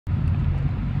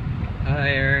Hi,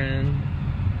 Erin.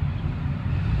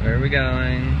 Where are we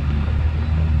going?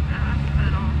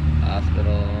 Hospital.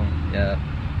 Hospital. Yeah.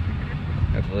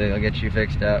 Hopefully they'll get you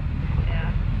fixed up.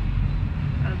 Yeah.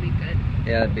 That'll be good.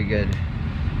 Yeah, that'd be good.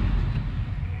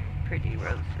 Pretty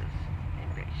roses in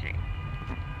Beijing.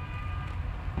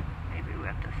 Maybe we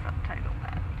have to subtitle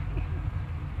that.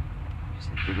 She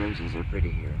said the roses are pretty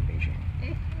here in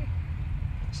Beijing.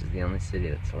 This is the only city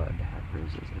that's allowed to have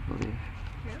roses, I believe.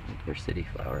 Yep. Like their city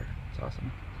flower. It's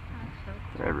awesome. That's so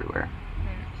cool. They're everywhere.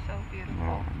 They're so beautiful.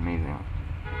 They're amazing.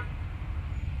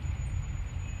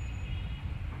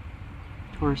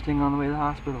 Touristing on the way to the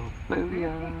hospital.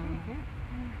 Booyah!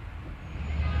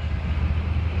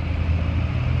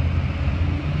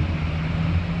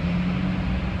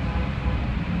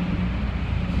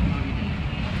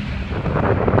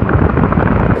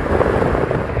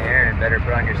 Aaron, better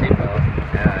put on your seatbelt.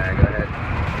 Go ahead.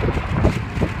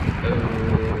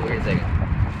 Oh, wait a second.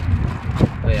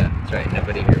 Oh yeah, that's right.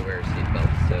 Nobody here wears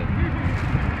seatbelts, so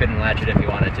you couldn't latch it if you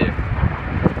wanted to.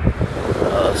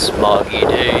 A smoggy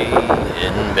day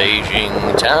in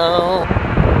Beijing town.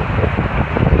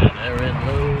 Aaron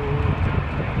low,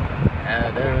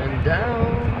 and Aaron down.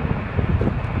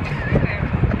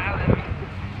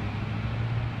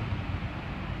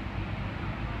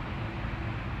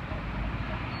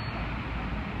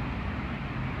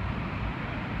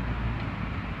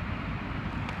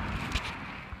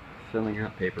 Filling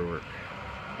out paperwork.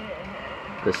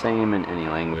 The same in any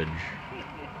language.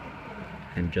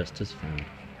 And just as fun.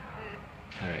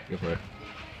 Alright, go for it.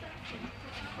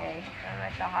 Okay, I'm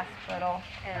at the hospital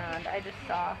and I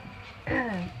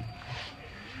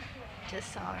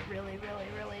just saw a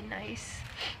really nice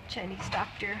Chinese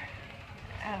doctor.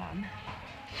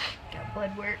 Got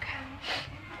blood work.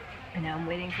 And now I'm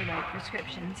waiting for my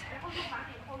prescriptions,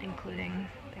 including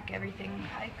like everything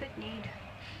I could need.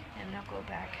 And I'll go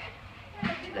back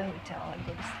to the hotel and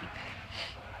go to sleep.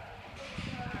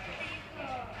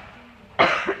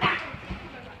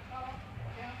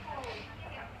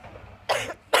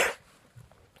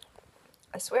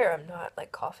 I swear I'm not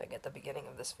like coughing at the beginning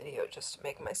of this video just to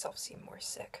make myself seem more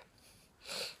sick.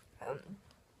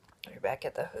 We're back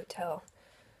at the hotel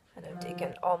and I've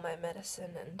taken all my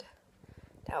medicine and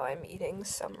now I'm eating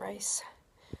some rice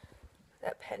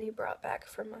that Penny brought back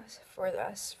for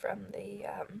us from the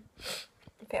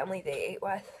family they ate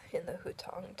with in the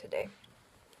Hutong today,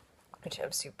 which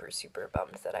I'm super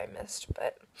bummed that I missed,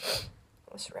 but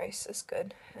this rice is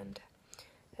good and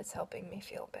it's helping me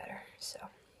feel better, so.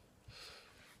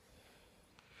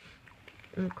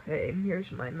 Okay, here's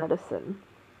my medicine.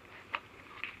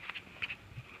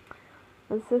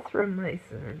 This is from my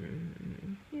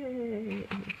son. Yay!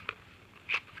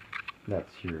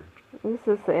 That's your... This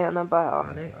is the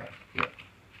antibiotic. Yeah.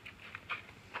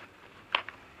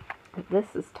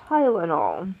 This is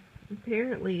Tylenol.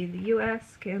 Apparently, the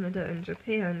US, Canada, and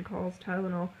Japan calls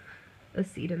Tylenol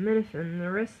acetaminophen. The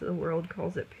rest of the world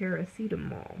calls it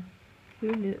paracetamol.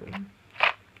 Who knew?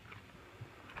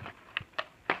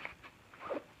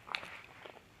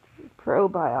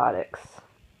 Probiotics.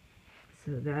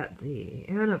 So that the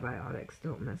antibiotics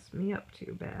don't mess me up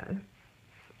too bad.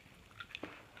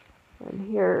 And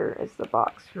here is the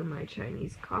box for my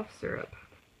Chinese cough syrup.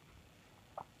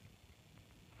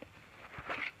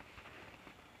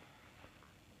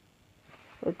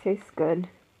 It tastes good.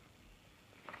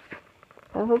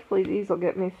 So hopefully these will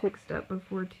get me fixed up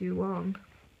before too long.